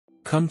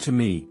Come to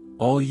me,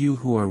 all you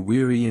who are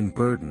weary and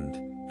burdened,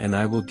 and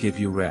I will give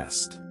you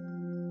rest.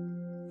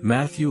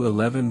 Matthew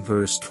 11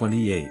 verse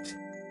 28.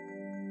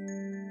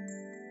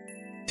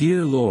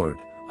 Dear Lord,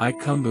 I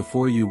come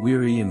before you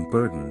weary and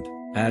burdened.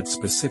 Add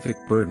specific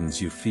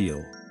burdens you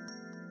feel.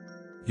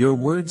 Your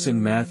words in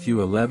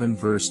Matthew 11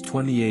 verse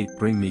 28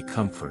 bring me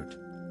comfort.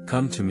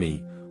 Come to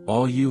me,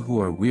 all you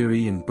who are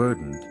weary and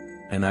burdened,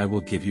 and I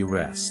will give you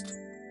rest.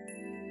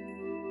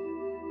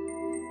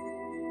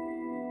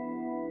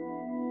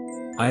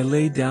 I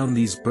lay down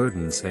these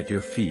burdens at your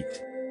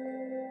feet.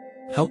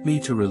 Help me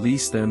to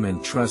release them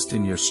and trust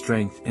in your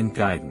strength and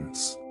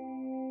guidance.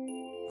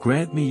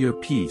 Grant me your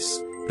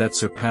peace, that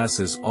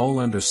surpasses all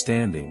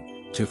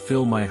understanding, to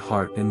fill my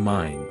heart and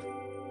mind.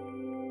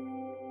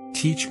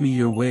 Teach me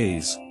your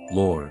ways,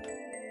 Lord.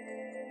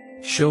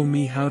 Show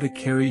me how to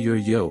carry your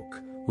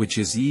yoke, which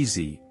is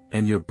easy,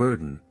 and your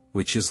burden,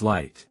 which is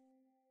light.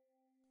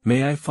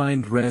 May I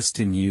find rest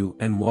in you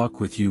and walk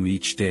with you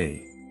each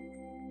day.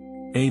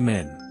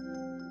 Amen.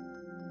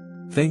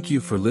 Thank you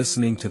for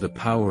listening to The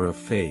Power of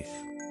Faith.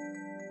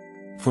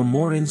 For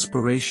more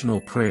inspirational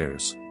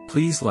prayers,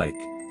 please like,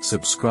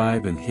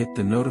 subscribe and hit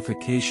the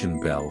notification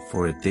bell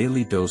for a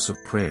daily dose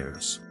of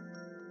prayers.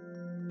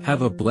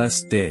 Have a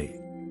blessed day.